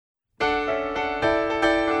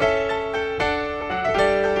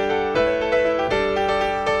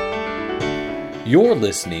You're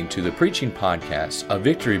listening to the preaching podcast of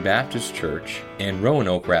Victory Baptist Church in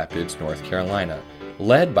Roanoke Rapids, North Carolina,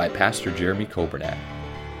 led by Pastor Jeremy Coburnack.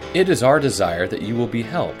 It is our desire that you will be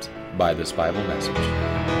helped by this Bible message.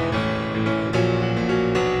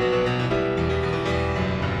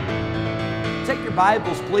 Take your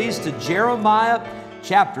Bibles, please, to Jeremiah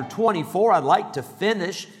chapter 24. I'd like to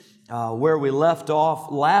finish where we left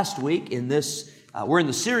off last week in this. We're in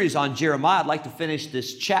the series on Jeremiah. I'd like to finish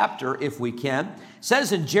this chapter if we can. It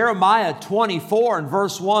says in Jeremiah 24 and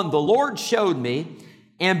verse 1, "The Lord showed me,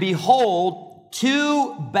 and behold,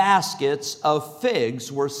 2 baskets of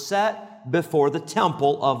figs were set before the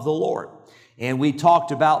temple of the Lord." And we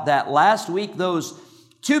talked about that last week. Those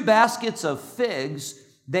 2 baskets of figs,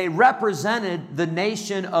 they represented the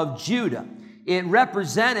nation of Judah. It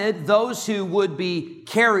represented those who would be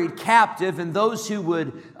carried captive and those who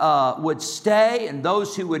would stay and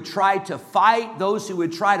those who would try to fight, those who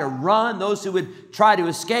would try to run, those who would try to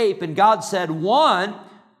escape. And God said one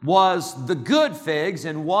was the good figs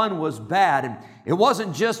and one was bad. And it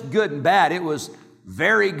wasn't just good and bad. It was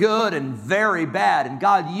very good and very bad. And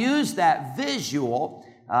God used that visual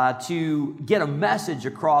to get a message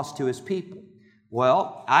across to His people.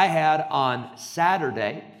 Well, I had on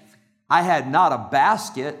Saturday, I had not a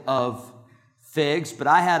basket of figs, but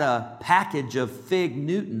I had a package of fig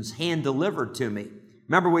Newtons hand-delivered to me.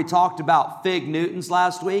 Remember we talked about fig Newtons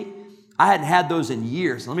last week? I hadn't had those in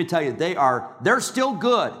years. Let me tell you, they're still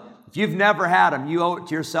good. If you've never had them, you owe it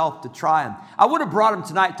to yourself to try them. I would have brought them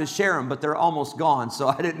tonight to share them, but they're almost gone, so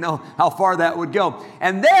I didn't know how far that would go.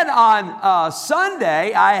 And then on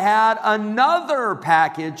Sunday, I had another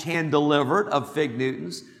package hand-delivered of fig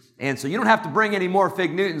Newtons. And so you don't have to bring any more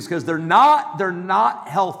fig Newtons because they're not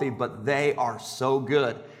healthy, but they are so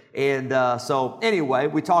good. And so anyway,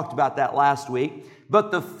 we talked about that last week.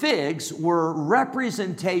 But the figs were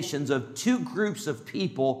representations of 2 groups of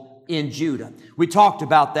people in Judah. We talked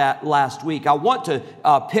about that last week. I want to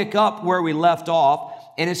pick up where we left off.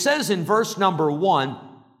 And it says in verse number 1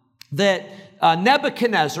 that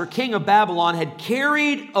Nebuchadnezzar, king of Babylon, had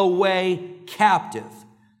carried away captive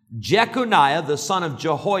Jeconiah, the son of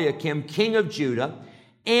Jehoiakim, king of Judah,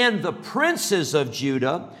 and the princes of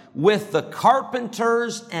Judah with the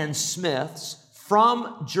carpenters and smiths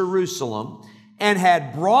from Jerusalem, and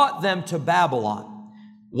had brought them to Babylon.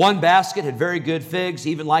 One basket had very good figs,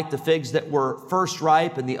 even like the figs that were first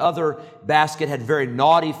ripe, and the other basket had very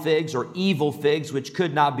naughty figs or evil figs, which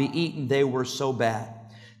could not be eaten. They were so bad.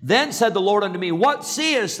 Then said the Lord unto me, What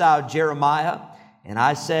seest thou, Jeremiah? And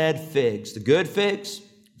I said, Figs, the good figs,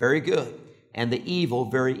 very good, and the evil,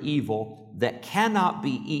 very evil, that cannot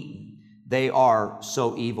be eaten. They are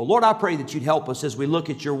so evil. Lord, I pray that you'd help us as we look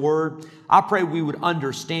at your word. I pray we would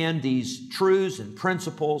understand these truths and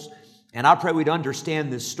principles, and I pray we'd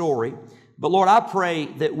understand this story. But Lord, I pray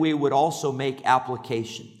that we would also make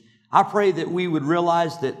application. I pray that we would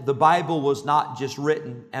realize that the Bible was not just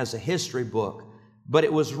written as a history book, but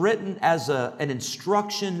it was written as an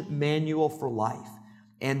instruction manual for life.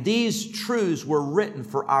 And these truths were written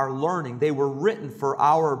for our learning. They were written for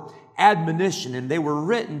our admonition, and they were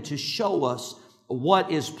written to show us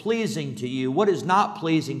what is pleasing to you, what is not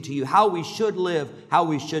pleasing to you, how we should live, how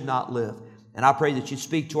we should not live. And I pray that you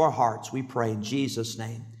speak to our hearts. We pray in Jesus'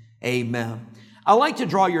 name. Amen. I'd like to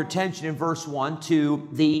draw your attention in verse 1 to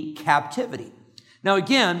the captivity. Now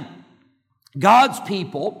again, God's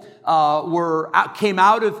people came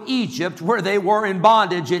out of Egypt, where they were in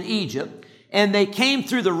bondage in Egypt. And they came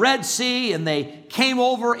through the Red Sea, and they came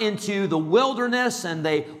over into the wilderness, and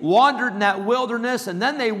they wandered in that wilderness, and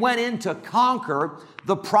then they went in to conquer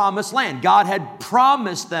the promised land. God had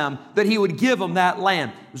promised them that He would give them that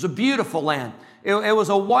land. It was a beautiful land. It was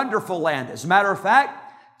a wonderful land. As a matter of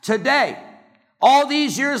fact, today, all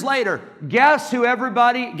these years later, guess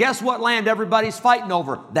what land everybody's fighting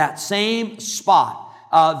over? That same spot.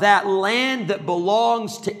 That land that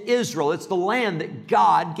belongs to Israel. It's the land that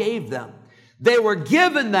God gave them. They were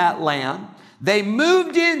given that land. They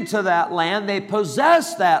moved into that land. They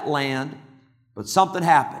possessed that land. But something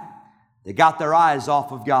happened. They got their eyes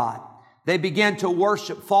off of God. They began to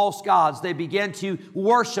worship false gods. They began to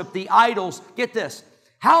worship the idols. Get this.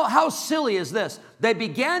 How silly is this? They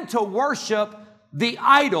began to worship the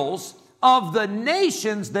idols of the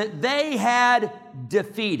nations that they had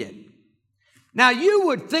defeated. Now, you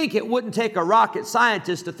would think it wouldn't take a rocket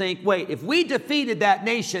scientist to think, wait, if we defeated that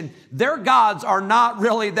nation, their gods are not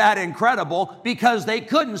really that incredible because they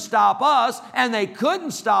couldn't stop us and they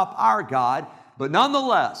couldn't stop our God. But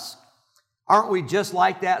nonetheless, aren't we just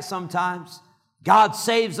like that sometimes? God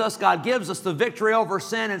saves us. God gives us the victory over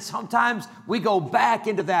sin. And sometimes we go back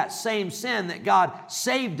into that same sin that God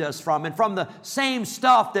saved us from, and from the same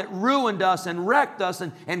stuff that ruined us and wrecked us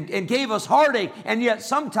and gave us heartache. And yet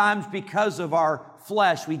sometimes because of our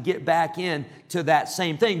flesh, we get back into that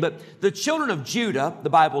same thing. But the children of Judah, the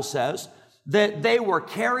Bible says, that they were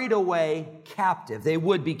carried away captive. They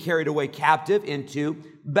would be carried away captive into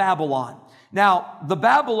Babylon. Now, the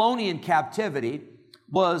Babylonian captivity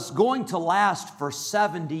was going to last for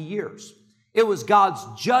 70 years. It was God's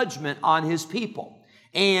judgment on His people.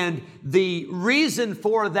 And the reason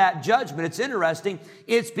for that judgment, it's interesting,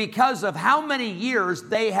 it's because of how many years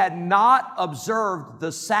they had not observed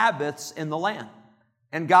the Sabbaths in the land.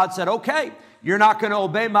 And God said, okay, you're not going to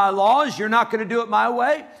obey my laws, you're not going to do it my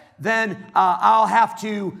way, then I'll have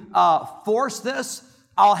to force this,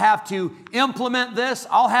 I'll have to implement this,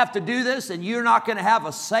 I'll have to do this, and you're not going to have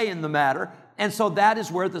a say in the matter. And so that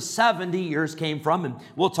is where the 70 years came from, and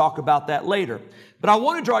we'll talk about that later. But I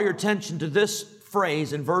want to draw your attention to this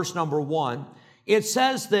phrase in verse number 1. It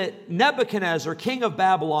says that Nebuchadnezzar, king of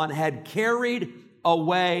Babylon, had carried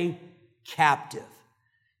away captive.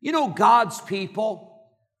 You know, God's people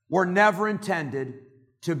were never intended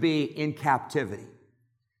to be in captivity.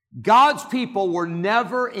 God's people were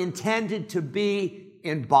never intended to be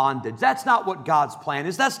in bondage. That's not what God's plan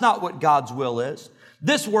is. That's not what God's will is.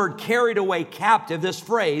 This word carried away captive, this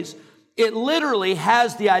phrase, it literally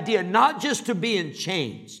has the idea not just to be in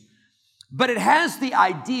chains, but it has the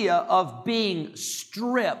idea of being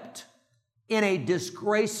stripped in a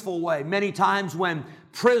disgraceful way. Many times when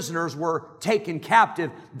prisoners were taken captive,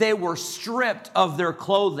 they were stripped of their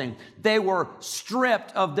clothing. They were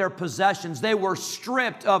stripped of their possessions. They were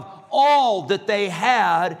stripped of all that they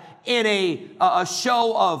had in a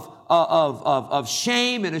show of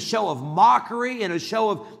shame, and a show of mockery, and a show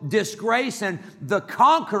of disgrace. And the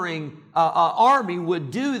conquering army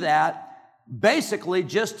would do that basically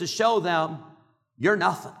just to show them you're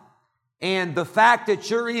nothing. And the fact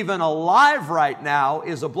that you're even alive right now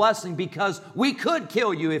is a blessing, because we could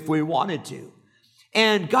kill you if we wanted to.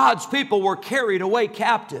 And God's people were carried away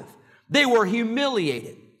captive. They were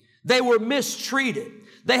humiliated. They were mistreated.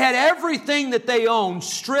 They had everything that they owned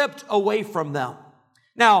stripped away from them.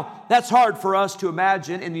 Now, that's hard for us to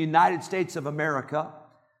imagine in the United States of America.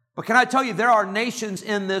 But can I tell you, there are nations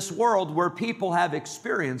in this world where people have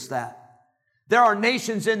experienced that. There are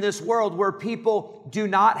nations in this world where people do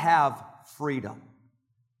not have freedom.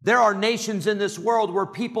 There are nations in this world where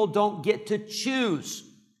people don't get to choose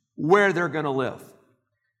where they're going to live.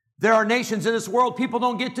 There are nations in this world, people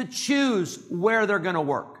don't get to choose where they're going to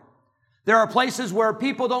work. There are places where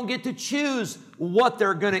people don't get to choose what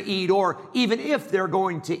they're going to eat, or even if they're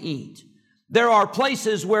going to eat. There are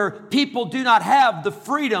places where people do not have the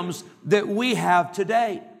freedoms that we have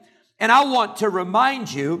today. And I want to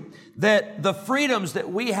remind you that the freedoms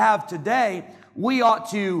that we have today, we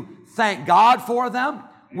ought to thank God for them.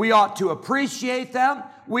 We ought to appreciate them.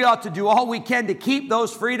 We ought to do all we can to keep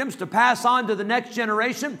those freedoms, to pass on to the next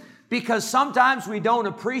generation, because sometimes we don't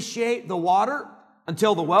appreciate the water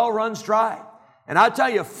until the well runs dry. And I tell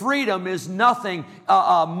you, freedom is nothing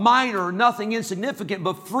minor, nothing insignificant,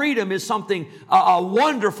 but freedom is something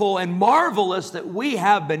wonderful and marvelous that we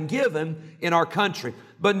have been given in our country.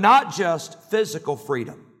 But not just physical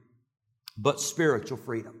freedom, but spiritual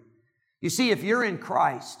freedom. You see, if you're in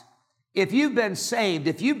Christ, if you've been saved,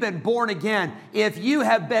 if you've been born again, if you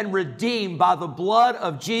have been redeemed by the blood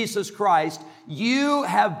of Jesus Christ, you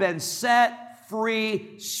have been set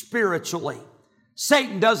free spiritually.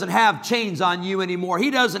 Satan doesn't have chains on you anymore.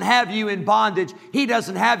 He doesn't have you in bondage. He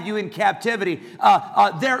doesn't have you in captivity.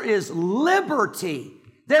 There is liberty.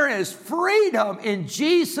 There is freedom in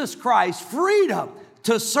Jesus Christ. Freedom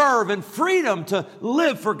to serve, and freedom to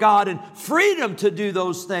live for God, and freedom to do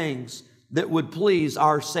those things that would please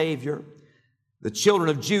our Savior. The children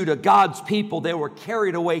of Judah, God's people, they were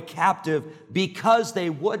carried away captive because they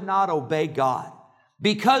would not obey God,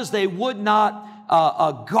 because they would not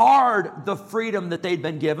guard the freedom that they'd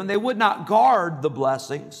been given. They would not guard the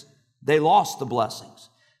blessings. They lost the blessings.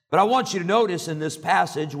 But I want you to notice in this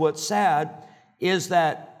passage, what's sad is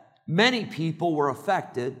that many people were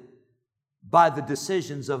affected by the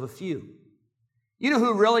decisions of a few. You know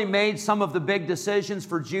who really made some of the big decisions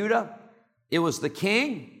for Judah? It was the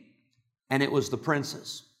king, and it was the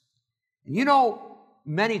princes. And you know,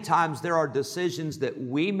 many times there are decisions that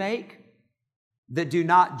we make that do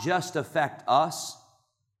not just affect us,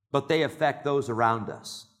 but they affect those around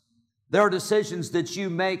us. There are decisions that you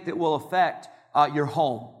make that will affect your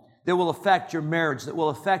home, that will affect your marriage, that will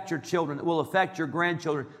affect your children, that will affect your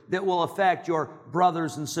grandchildren, that will affect your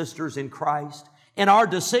brothers and sisters in Christ. And our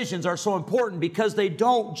decisions are so important because they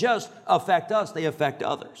don't just affect us, they affect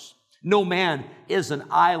others. No man is an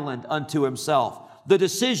island unto himself. The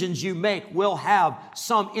decisions you make will have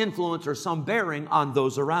some influence or some bearing on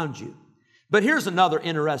those around you. But here's another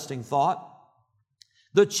interesting thought.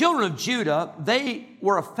 The children of Judah, they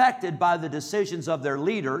were affected by the decisions of their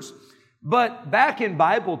leaders, but back in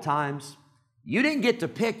Bible times, you didn't get to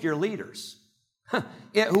pick your leaders.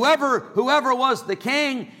 Whoever was the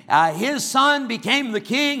king, his son became the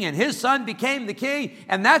king, and his son became the king,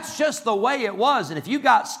 and that's just the way it was. And if you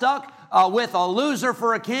got stuck with a loser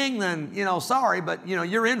for a king, then, sorry, but,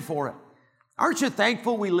 you're in for it. Aren't you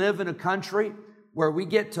thankful we live in a country where we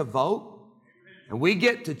get to vote, and we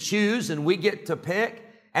get to choose, and we get to pick,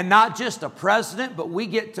 and not just a president, but we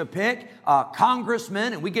get to pick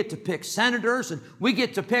congressmen, and we get to pick senators, and we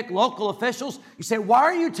get to pick local officials. You say, why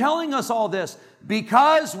are you telling us all this?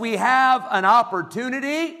 Because we have an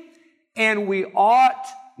opportunity, and we ought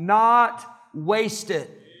not waste it.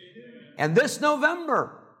 And this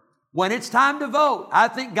November, when it's time to vote, I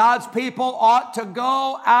think God's people ought to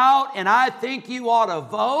go out, and I think you ought to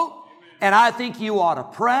vote, and I think you ought to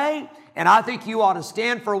pray, and I think you ought to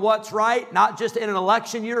stand for what's right, not just in an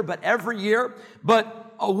election year, but every year.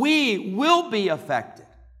 But we will be affected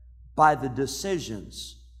by the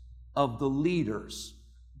decisions of the leaders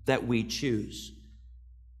that we choose.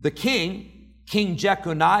 The King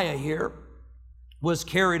Jeconiah here, was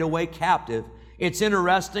carried away captive. It's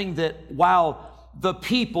interesting that while the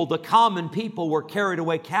people, the common people, were carried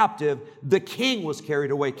away captive, the king was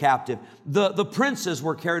carried away captive. The princes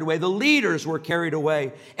were carried away. The leaders were carried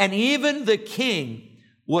away. And even the king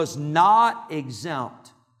was not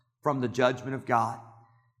exempt from the judgment of God.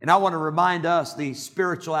 And I want to remind us, the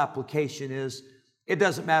spiritual application is, it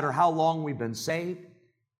doesn't matter how long we've been saved.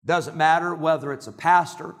 Doesn't matter whether it's a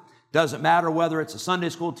pastor. Doesn't matter whether it's a Sunday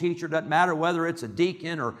school teacher. Doesn't matter whether it's a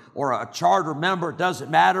deacon or a charter member. Doesn't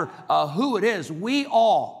matter who it is. We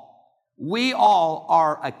all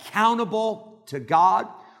are accountable to God.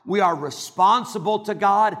 We are responsible to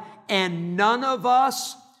God. And none of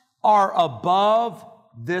us are above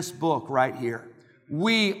this book right here.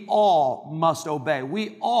 We all must obey.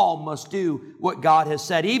 We all must do what God has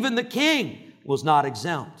said. Even the king was not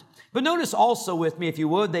exempt. But notice also with me, if you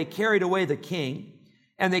would, they carried away the king.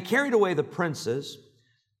 And they carried away the princes,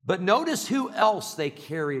 but notice who else they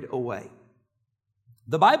carried away.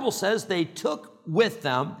 The Bible says they took with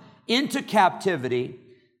them into captivity.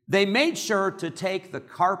 They made sure to take the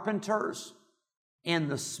carpenters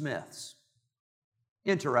and the smiths.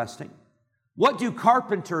 Interesting. What do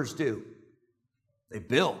carpenters do? They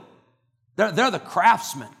build. They're the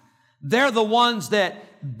craftsmen. They're the ones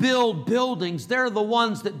that build buildings. They're the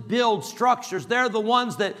ones that build structures. They're the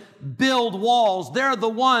ones that build walls. They're the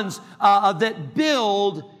ones that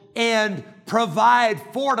build and provide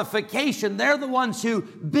fortification. They're the ones who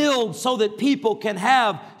build so that people can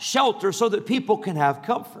have shelter, so that people can have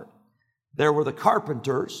comfort. There were the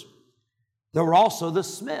carpenters. There were also the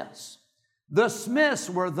smiths. The smiths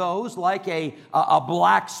were those like a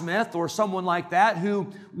blacksmith or someone like that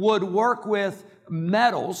who would work with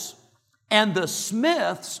metals. And the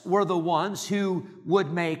smiths were the ones who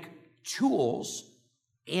would make tools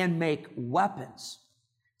and make weapons.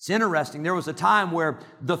 It's interesting. There was a time where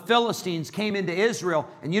the Philistines came into Israel,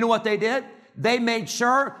 and you know what they did? They made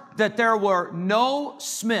sure that there were no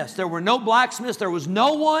smiths, there were no blacksmiths, there was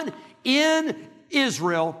no one in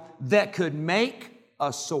Israel that could make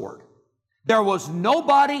a sword. There was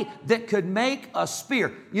nobody that could make a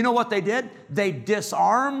spear. You know what they did? They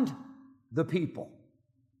disarmed the people.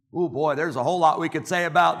 Oh boy, there's a whole lot we could say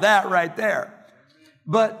about that right there.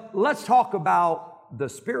 But let's talk about the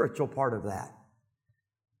spiritual part of that.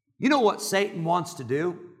 You know what Satan wants to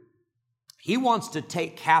do? He wants to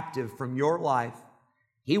take captive from your life.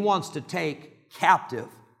 He wants to take captive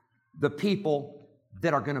the people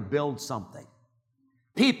that are going to build something.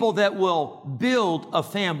 People that will build a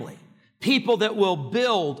family. People that will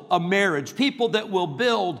build a marriage. People that will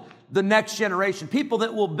build the next generation, people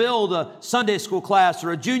that will build a Sunday school class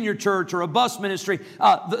or a junior church or a bus ministry.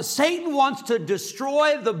 Satan wants to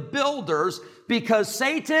destroy the builders because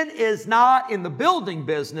Satan is not in the building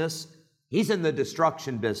business. He's in the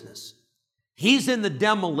destruction business. He's in the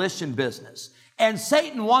demolition business. And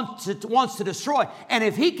Satan wants to destroy. And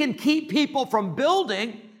if he can keep people from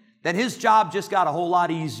building, then his job just got a whole lot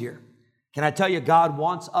easier. Can I tell you, God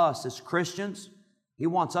wants us as Christians, He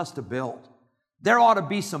wants us to build. There ought to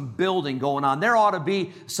be some building going on. There ought to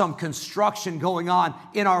be some construction going on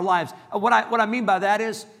in our lives. What I mean by that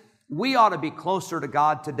is we ought to be closer to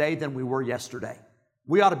God today than we were yesterday.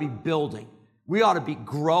 We ought to be building. We ought to be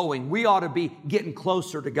growing. We ought to be getting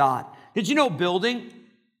closer to God. Did you know building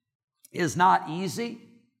is not easy?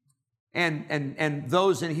 And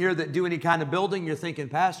those in here that do any kind of building, you're thinking,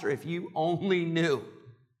 Pastor, if you only knew.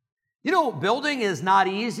 You know, building is not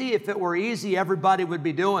easy. If it were easy, everybody would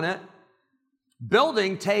be doing it.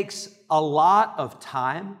 Building takes a lot of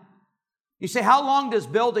time. You say, how long does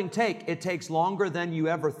building take? It takes longer than you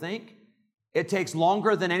ever think. It takes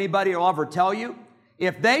longer than anybody will ever tell you.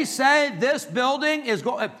 If they say this building is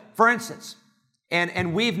going, for instance,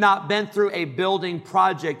 and we've not been through a building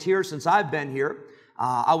project here since I've been here.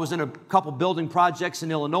 I was in a couple building projects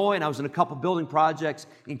in Illinois, and I was in a couple building projects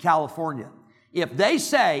in California. If they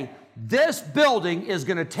say this building is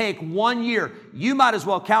going to take 1 year, you might as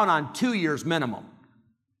well count on 2 years minimum.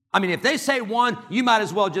 I mean, if they say 1, you might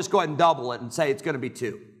as well just go ahead and double it and say it's going to be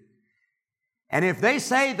 2. And if they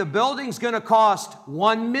say the building's going to cost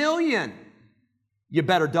 $1 million, you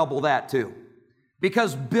better double that too.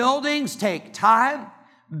 Because buildings take time,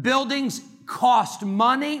 buildings cost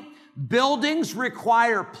money, buildings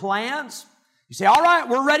require plans. You say, all right,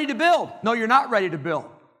 we're ready to build. No, you're not ready to build.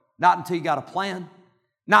 Not until you got a plan,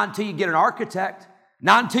 not until you get an architect,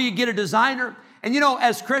 not until you get a designer. And you know,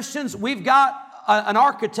 as Christians, we've got an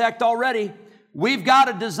architect already. We've got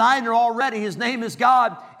a designer already. His name is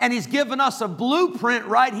God. And He's given us a blueprint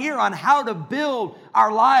right here on how to build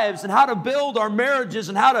our lives and how to build our marriages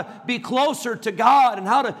and how to be closer to God and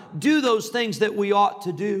how to do those things that we ought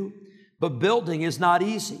to do. But building is not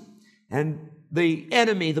easy. And the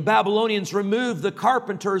enemy, the Babylonians, removed the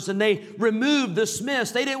carpenters and they removed the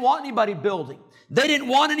smiths. They didn't want anybody building. They didn't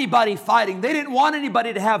want anybody fighting. They didn't want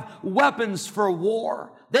anybody to have weapons for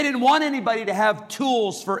war. They didn't want anybody to have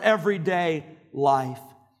tools for everyday life.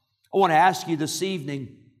 I want to ask you this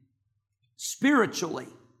evening, spiritually,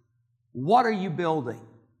 what are you building?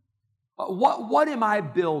 What am I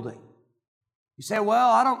building? You say, well,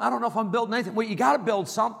 I don't know if I'm building anything. Well, you got to build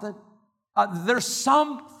something. There's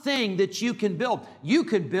something that you can build. You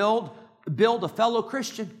could build a fellow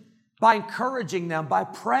Christian by encouraging them, by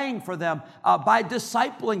praying for them, by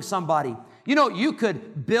discipling somebody. You know, you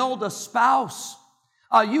could build a spouse.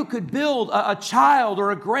 You could build a child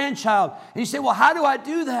or a grandchild. And you say, well, how do I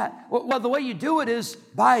do that? Well, the way you do it is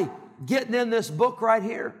by getting in this book right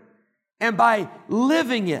here and by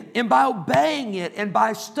living it and by obeying it and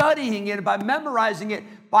by studying it and by memorizing it,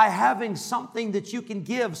 by having something that you can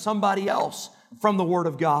give somebody else from the Word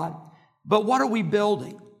of God. But what are we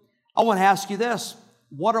building? I want to ask you this.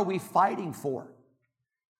 What are we fighting for?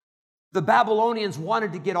 The Babylonians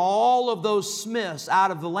wanted to get all of those smiths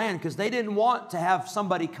out of the land because they didn't want to have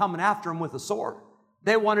somebody coming after them with a sword.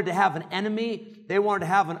 They wanted to have an enemy. They wanted to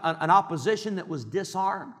have an opposition that was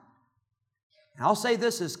disarmed. And I'll say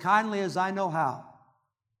this as kindly as I know how.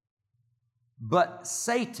 But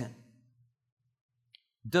Satan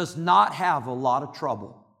does not have a lot of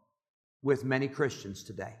trouble with many Christians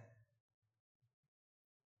today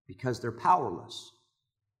because they're powerless.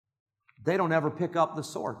 They don't ever pick up the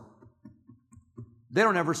sword. They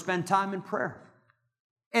don't ever spend time in prayer.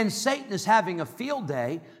 And Satan is having a field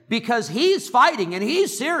day because he's fighting and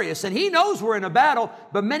he's serious and he knows we're in a battle,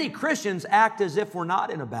 but many Christians act as if we're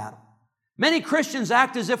not in a battle. Many Christians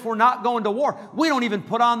act as if we're not going to war. We don't even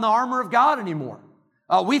put on the armor of God anymore.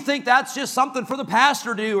 We think that's just something for the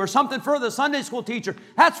pastor to do or something for the Sunday school teacher.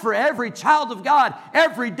 That's for every child of God,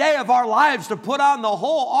 every day of our lives to put on the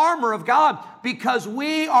whole armor of God because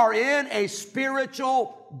we are in a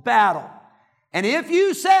spiritual battle. And if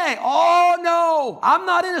you say, oh no, I'm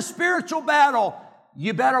not in a spiritual battle,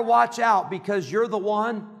 you better watch out because you're the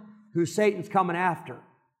one who Satan's coming after.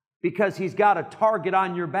 Because he's got a target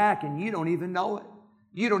on your back and you don't even know it.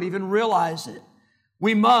 You don't even realize it.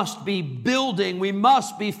 We must be building, we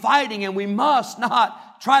must be fighting, and we must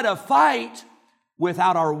not try to fight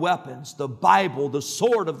without our weapons, the Bible, the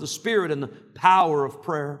sword of the Spirit, and the power of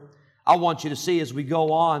prayer. I want you to see as we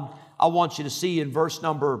go on, I want you to see in verse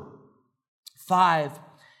number 5,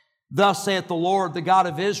 thus saith the Lord, the God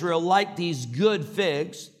of Israel, like these good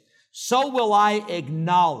figs, so will I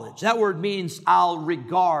acknowledge. That word means I'll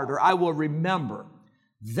regard or I will remember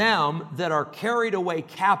them that are carried away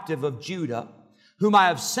captive of Judah, whom I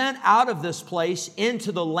have sent out of this place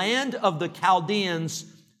into the land of the Chaldeans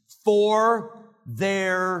for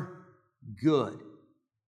their good.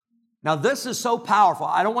 Now, this is so powerful.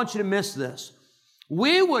 I don't want you to miss this.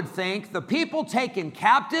 We would think the people taken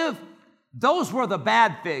captive, those were the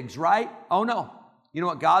bad figs, right? Oh, no. You know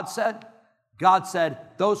what God said? God said,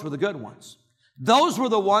 those were the good ones. Those were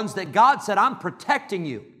the ones that God said, I'm protecting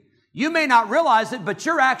you. You may not realize it, but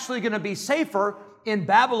you're actually going to be safer in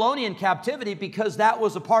Babylonian captivity because that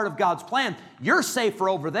was a part of God's plan. You're safer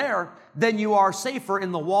over there than you are safer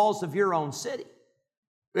in the walls of your own city.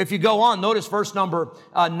 If you go on, notice verse number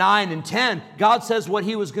 9 and 10. God says what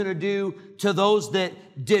He was going to do to those that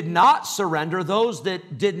did not surrender, those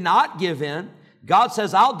that did not give in. God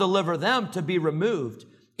says, I'll deliver them to be removed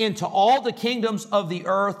into all the kingdoms of the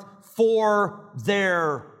earth for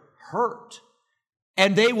their hurt.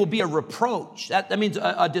 And they will be a reproach. That means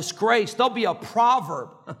a disgrace. They'll be a proverb.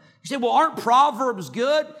 You say, well, aren't proverbs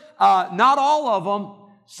good? Not all of them.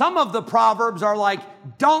 Some of the proverbs are like,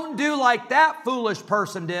 don't do like that foolish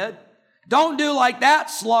person did. Don't do like that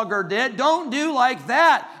sluggard did. Don't do like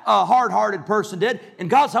that hard-hearted person did. And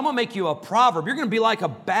God says, I'm going to make you a proverb. You're going to be like a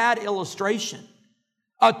bad illustration,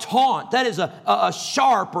 a taunt. That is a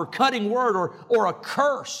sharp or cutting word or a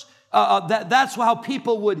curse. That's how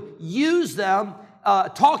people would use them,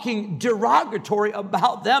 talking derogatory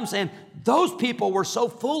about them, saying, those people were so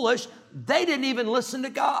foolish, they didn't even listen to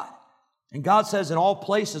God. And God says, in all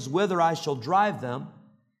places whither I shall drive them.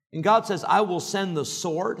 And God says, I will send the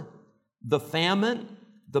sword, the famine,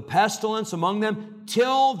 the pestilence among them,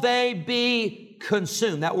 till they be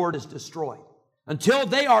consumed. That word is destroyed. Until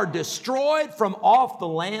they are destroyed from off the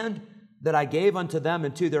land that I gave unto them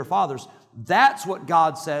and to their fathers. That's what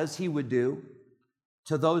God says He would do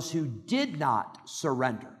to those who did not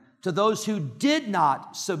surrender, to those who did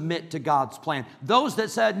not submit to God's plan, those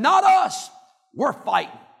that said, not us, we're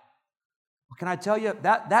fighting. Well, can I tell you,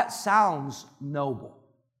 that sounds noble.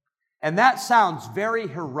 And that sounds very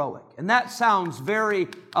heroic. And that sounds very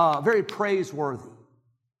praiseworthy.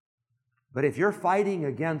 But if you're fighting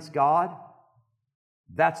against God,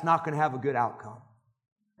 that's not going to have a good outcome.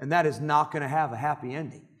 And that is not going to have a happy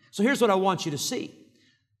ending. So here's what I want you to see.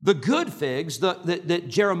 The good figs that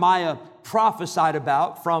Jeremiah prophesied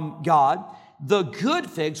about from God, the good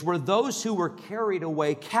figs were those who were carried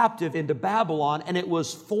away captive into Babylon, and it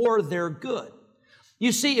was for their good.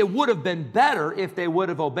 You see, it would have been better if they would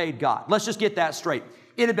have obeyed God. Let's just get that straight.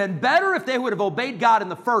 It had been better if they would have obeyed God in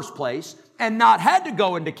the first place and not had to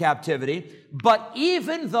go into captivity. But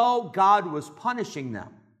even though God was punishing them,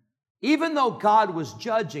 even though God was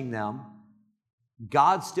judging them,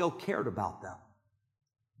 God still cared about them.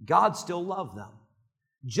 God still loved them.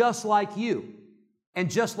 Just like you and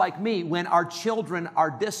just like me, when our children are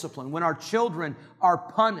disciplined, when our children are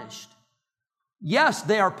punished. Yes,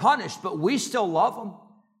 they are punished, but we still love them.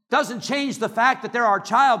 Doesn't change the fact that they're our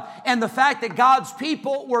child. And the fact that God's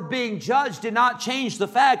people were being judged did not change the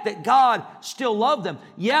fact that God still loved them.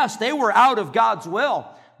 Yes, they were out of God's will,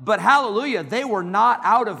 but hallelujah, they were not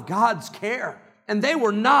out of God's care. And they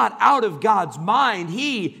were not out of God's mind.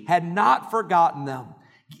 He had not forgotten them.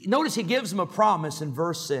 Notice He gives them a promise in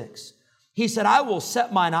verse 6. He said, I will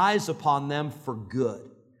set mine eyes upon them for good.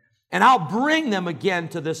 And I'll bring them again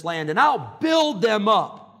to this land, and I'll build them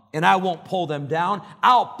up, and I won't pull them down.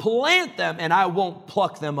 I'll plant them, and I won't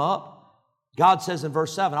pluck them up. God says in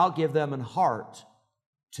verse 7, I'll give them an heart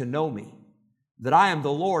to know me, that I am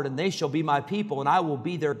the Lord, and they shall be my people, and I will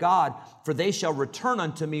be their God, for they shall return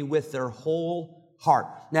unto me with their whole heart.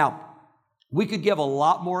 Now, we could give a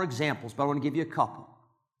lot more examples, but I want to give you a couple.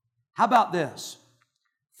 How about this?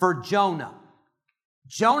 For Jonah.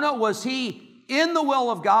 Jonah, was he in the will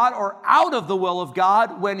of God or out of the will of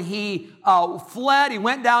God when he fled? He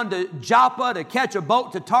went down to Joppa to catch a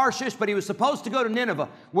boat to Tarshish, but he was supposed to go to Nineveh.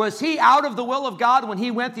 Was he out of the will of God when he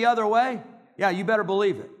went the other way? Yeah, you better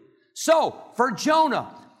believe it. So, for Jonah,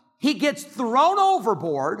 he gets thrown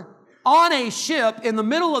overboard on a ship in the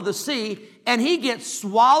middle of the sea, and he gets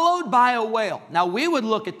swallowed by a whale. Now, we would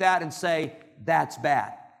look at that and say, that's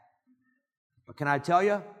bad. But can I tell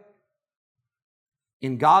you,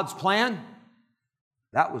 in God's plan,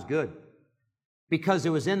 that was good. Because it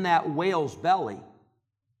was in that whale's belly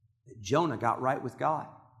that Jonah got right with God.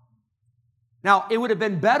 Now, it would have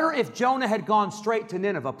been better if Jonah had gone straight to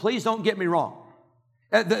Nineveh. Please don't get me wrong.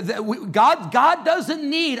 God doesn't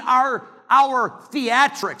need our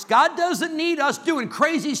theatrics. God doesn't need us doing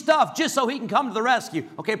crazy stuff just so He can come to the rescue.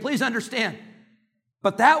 Okay, please understand.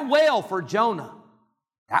 But that whale for Jonah,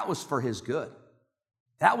 that was for his good.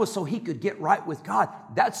 That was so he could get right with God.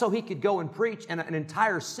 That's so he could go and preach and an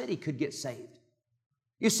entire city could get saved.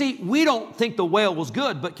 You see, we don't think the whale was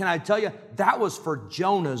good, but can I tell you, that was for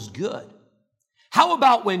Jonah's good. How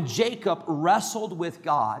about when Jacob wrestled with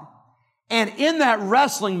God, and in that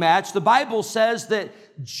wrestling match, the Bible says that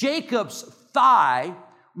Jacob's thigh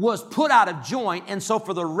was put out of joint, and so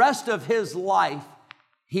for the rest of his life,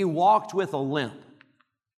 he walked with a limp.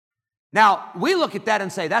 Now, we look at that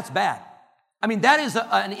and say, that's bad. I mean, that is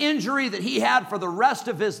an injury that he had for the rest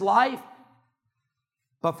of his life.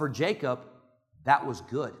 But for Jacob, that was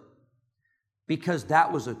good, because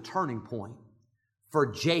that was a turning point for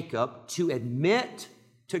Jacob to admit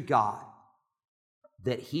to God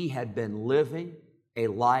that he had been living a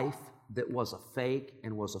life that was a fake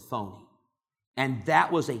and was a phony. And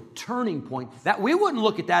that was a turning point. That we wouldn't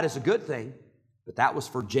look at that as a good thing, but that was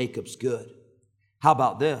for Jacob's good. How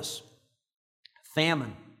about this?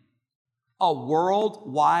 Famine. A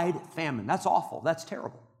worldwide famine. That's awful. That's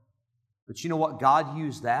terrible. But you know what? God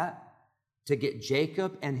used that to get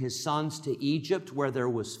Jacob and his sons to Egypt where there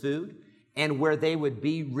was food and where they would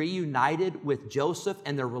be reunited with Joseph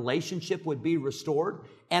and their relationship would be restored.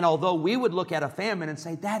 And although we would look at a famine and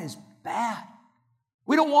say, that is bad.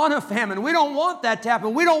 We don't want a famine. We don't want that to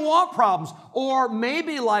happen. We don't want problems. Or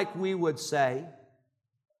maybe like we would say,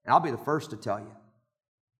 and I'll be the first to tell you,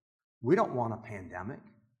 we don't want a pandemic.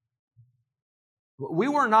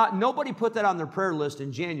 Nobody put that on their prayer list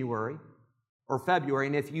in January or February,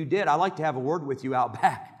 and if you did, I'd like to have a word with you out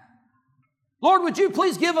back. Lord, would you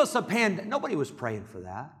please give us a pandemic? Nobody was praying for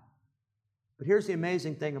that. But here's the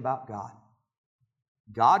amazing thing about God.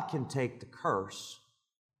 God can take the curse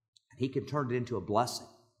and He can turn it into a blessing.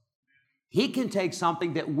 He can take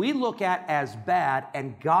something that we look at as bad,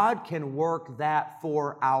 and God can work that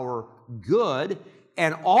for our good,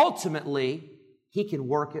 and ultimately, He can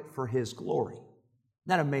work it for His glory. Isn't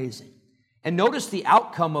that amazing? And notice the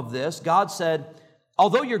outcome of this. God said,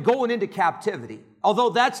 although you're going into captivity, although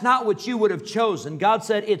that's not what you would have chosen, God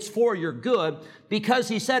said it's for your good, because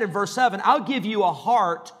He said in verse 7, I'll give you a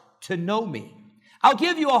heart to know me. I'll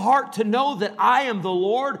give you a heart to know that I am the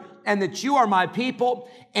Lord and that you are my people,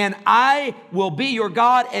 and I will be your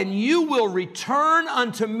God, and you will return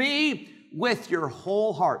unto me with your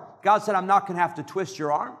whole heart. God said, I'm not going to have to twist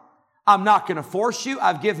your arm. I'm not going to force you.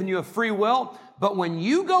 I've given you a free will. But when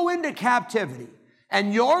you go into captivity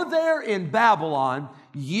and you're there in Babylon,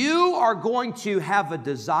 you are going to have a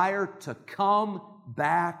desire to come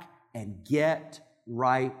back and get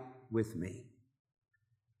right with me.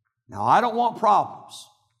 Now, I don't want problems.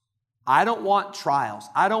 I don't want trials.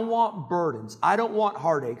 I don't want burdens. I don't want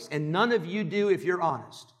heartaches. And none of you do if you're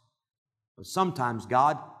honest. But sometimes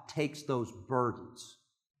God takes those burdens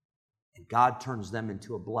and God turns them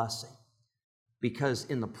into a blessing. Because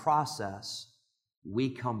in the process, we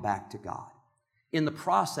come back to God. In the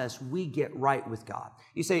process, we get right with God.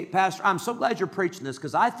 You say, Pastor, I'm so glad you're preaching this,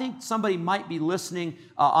 because I think somebody might be listening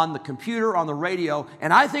on the computer, on the radio,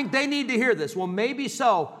 and I think they need to hear this. Well, maybe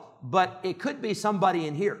so, but it could be somebody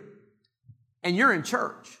in here. And you're in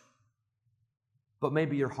church, but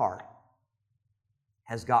maybe your heart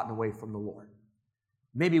has gotten away from the Lord.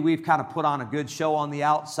 Maybe we've kind of put on a good show on the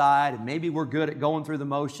outside, and maybe we're good at going through the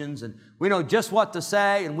motions, and we know just what to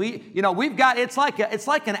say, and we've got, it's like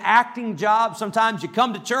an acting job. Sometimes you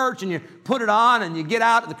come to church and you put it on and you get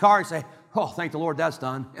out of the car and say, oh, thank the Lord, that's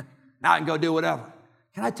done. Now I can go do whatever.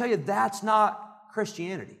 Can I tell you, that's not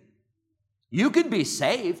Christianity. You can be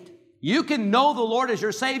saved. You can know the Lord as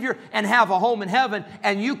your Savior and have a home in heaven,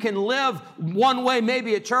 and you can live one way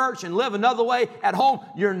maybe at church and live another way at home.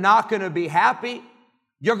 You're not going to be happy.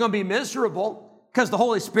 You're going to be miserable because the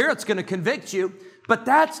Holy Spirit's going to convict you. But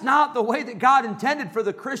that's not the way that God intended for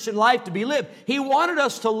the Christian life to be lived. He wanted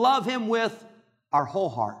us to love Him with our whole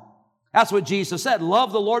heart. That's what Jesus said.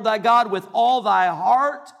 Love the Lord thy God with all thy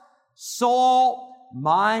heart, soul,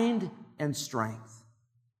 mind, and strength.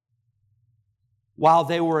 While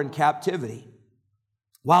they were in captivity,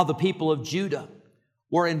 while the people of Judah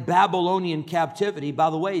were in Babylonian captivity,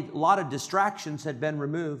 by the way, a lot of distractions had been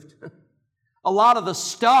removed. A lot of the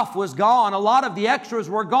stuff was gone. A lot of the extras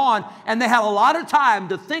were gone. And they had a lot of time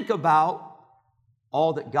to think about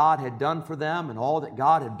all that God had done for them and all that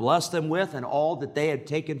God had blessed them with and all that they had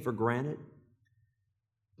taken for granted.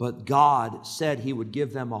 But God said He would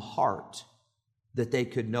give them a heart that they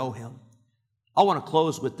could know Him. I want to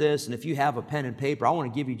close with this, and if you have a pen and paper, I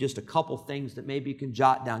want to give you just a couple things that maybe you can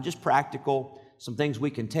jot down, just practical, some things we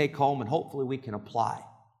can take home and hopefully we can apply.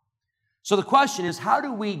 So the question is, how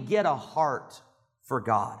do we get a heart for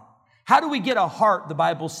God? How do we get a heart, the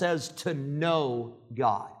Bible says, to know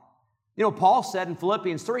God? You know, Paul said in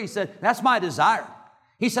Philippians 3, he said, that's my desire.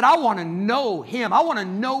 He said, I want to know Him. I want to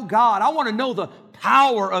know God. I want to know the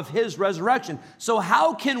power of His resurrection. So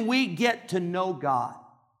how can we get to know God?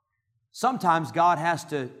 Sometimes God has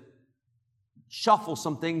to shuffle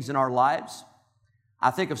some things in our lives.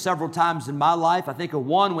 I think of several times in my life. I think of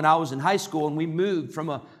one when I was in high school and we moved from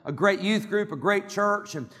a great youth group, a great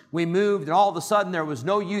church, and we moved and all of a sudden there was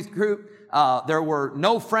no youth group. There were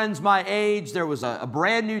no friends my age. There was a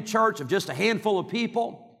brand new church of just a handful of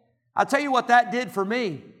people. I'll tell you what that did for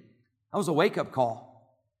me. That was a wake-up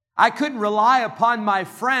call. I couldn't rely upon my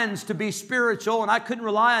friends to be spiritual, and I couldn't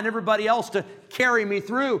rely on everybody else to carry me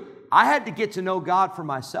through. I had to get to know God for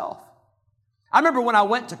myself. I remember when I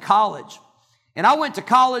went to college, And I went to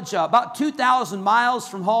college about 2,000 miles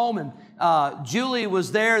from home, and Julie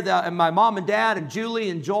was there, and my mom and dad, and Julie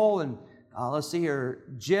and Joel, and let's see here,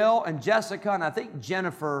 Jill and Jessica, and I think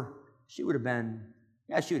Jennifer, she would have been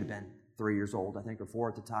 3 years old, I think, or 4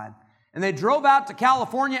 at the time. And they drove out to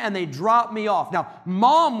California, and they dropped me off. Now,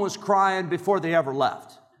 Mom was crying before they ever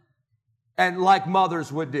left, and like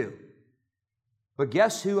mothers would do. But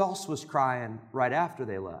guess who else was crying right after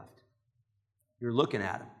they left? You're looking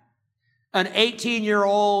at him. An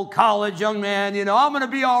 18-year-old college young man, I'm going to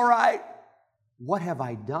be all right. What have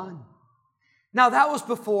I done? Now, that was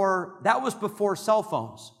before cell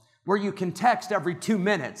phones, where you can text every 2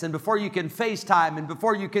 minutes, and before you can FaceTime, and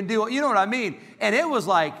before you can do, you know what I mean? And it was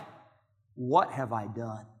like, what have I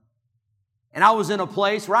done? And I was in a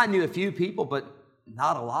place where I knew a few people, but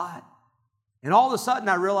not a lot. And all of a sudden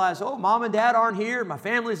I realized, Mom and Dad aren't here, my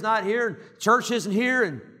family's not here, and church isn't here,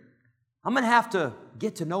 and I'm going to have to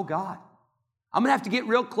get to know God. I'm going to have to get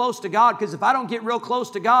real close to God, because if I don't get real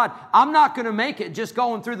close to God, I'm not going to make it just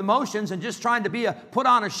going through the motions and just trying to put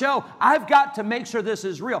on a show. I've got to make sure this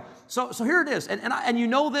is real. So here it is. And you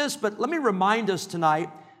know this, but let me remind us tonight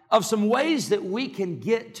of some ways that we can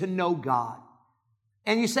get to know God.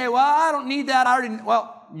 And you say, well, I don't need that.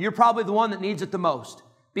 Well, you're probably the one that needs it the most,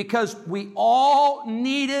 because we all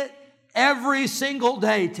need it every single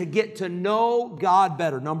day to get to know God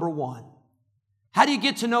better. Number one, how do you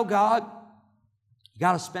get to know God? You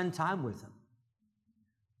got to spend time with Him.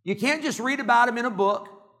 You can't just read about Him in a book.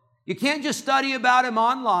 You can't just study about Him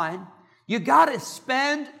online. You got to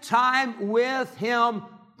spend time with Him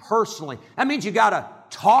personally. That means you got to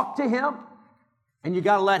talk to Him, and you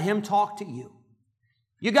got to let Him talk to you.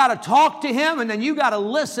 You got to talk to Him, and then you got to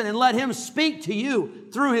listen and let Him speak to you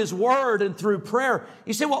through His Word and through prayer.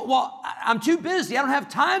 You say, well, I'm too busy. I don't have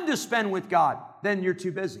time to spend with God. Then you're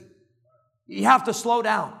too busy. You have to slow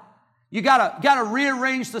down. You got to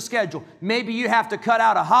rearrange the schedule. Maybe you have to cut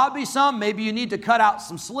out a hobby some. Maybe you need to cut out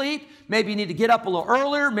some sleep. Maybe you need to get up a little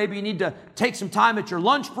earlier. Maybe you need to take some time at your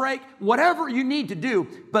lunch break. Whatever you need to do,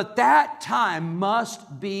 but that time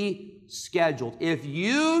must be scheduled. If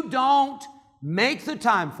you don't make the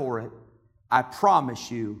time for it, I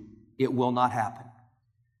promise you it will not happen.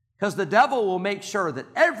 Because the devil will make sure that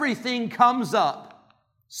everything comes up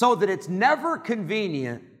so that it's never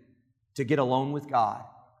convenient to get alone with God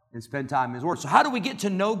and spend time in His Word. So how do we get to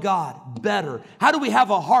know God better? How do we have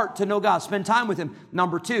a heart to know God? Spend time with Him.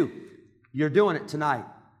 Number two, you're doing it tonight.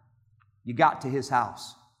 You got to His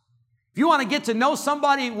house. If you want to get to know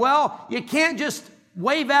somebody well, you can't just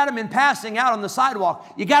wave at them in passing out on the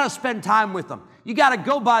sidewalk. You got to spend time with them. You got to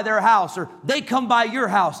go by their house, or they come by your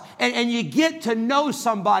house, and you get to know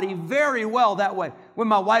somebody very well that way. When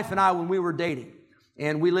my wife and I, when we were dating,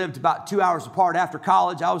 and we lived about 2 hours apart after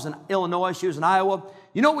college, I was in Illinois, she was in Iowa.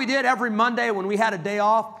 You know what we did every Monday when we had a day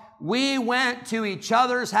off? We went to each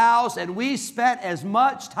other's house, and we spent as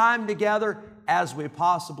much time together as we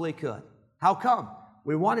possibly could. How come?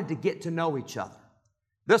 We wanted to get to know each other.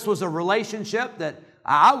 This was a relationship that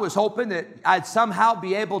I was hoping that I'd somehow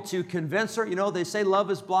be able to convince her. You know, they say love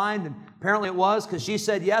is blind, and apparently it was, because she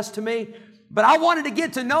said yes to me. But I wanted to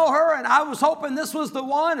get to know her, and I was hoping this was the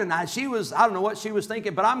one. And I don't know what she was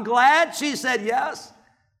thinking, but I'm glad she said yes.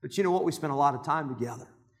 But you know what? We spent a lot of time together.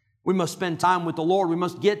 We must spend time with the Lord. We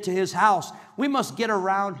must get to His house. We must get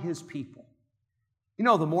around His people. You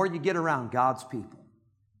know, the more you get around God's people,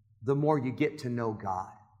 the more you get to know God.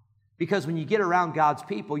 Because when you get around God's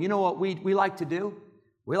people, you know what we like to do?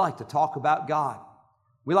 We like to talk about God.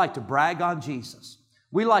 We like to brag on Jesus.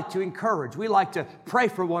 We like to encourage. We like to pray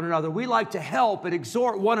for one another. We like to help and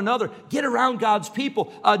exhort one another. Get around God's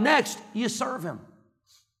people. Next, you serve Him.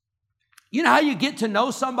 You know how you get to know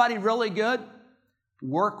somebody really good?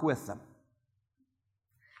 Work with them.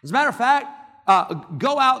 As a matter of fact,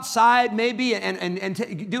 go outside maybe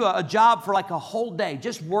and do a job for like a whole day,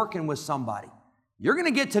 just working with somebody. You're going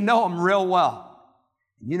to get to know them real well.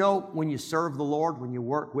 You know, when you serve the Lord, when you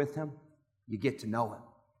work with Him, you get to know Him.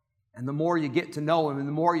 And the more you get to know Him and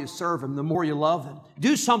the more you serve Him, the more you love Him.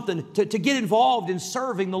 Do something to get involved in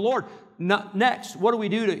serving the Lord. Next, what do we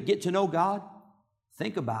do to get to know God?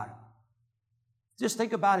 Think about Him. Just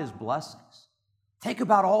think about His blessings. Think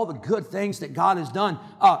about all the good things that God has done.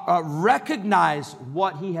 Recognize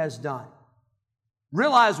what He has done.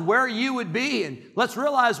 Realize where you would be, and let's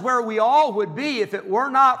realize where we all would be if it were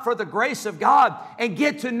not for the grace of God, and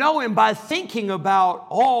get to know Him by thinking about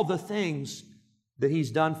all the things that He's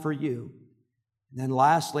done for you. And then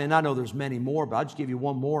lastly, and I know there's many more, but I'll just give you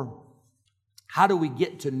one more. How do we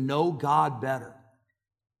get to know God better?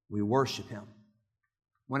 We worship Him.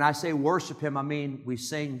 When I say worship Him, I mean we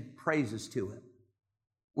sing praises to Him.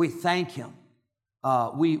 We thank Him.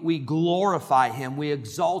 we glorify Him, we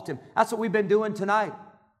exalt Him. That's what we've been doing tonight.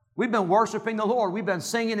 We've been worshiping the Lord. We've been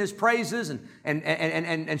singing His praises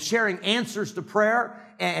and sharing answers to prayer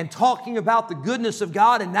and talking about the goodness of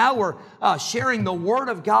God. And now we're sharing the Word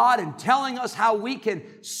of God and telling us how we can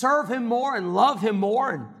serve Him more and love Him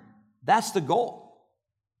more. And that's the goal.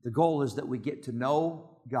 The goal is that we get to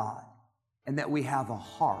know God and that we have a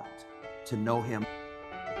heart to know Him.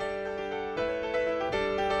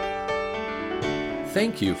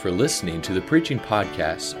 Thank you for listening to the preaching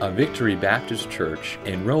podcast of Victory Baptist Church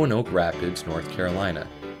in Roanoke Rapids, North Carolina,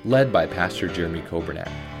 led by Pastor Jeremy Coburnack.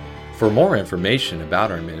 For more information about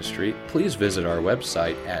our ministry, please visit our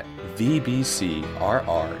website at vbcrr.org.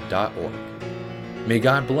 May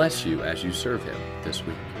God bless you as you serve Him this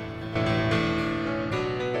week.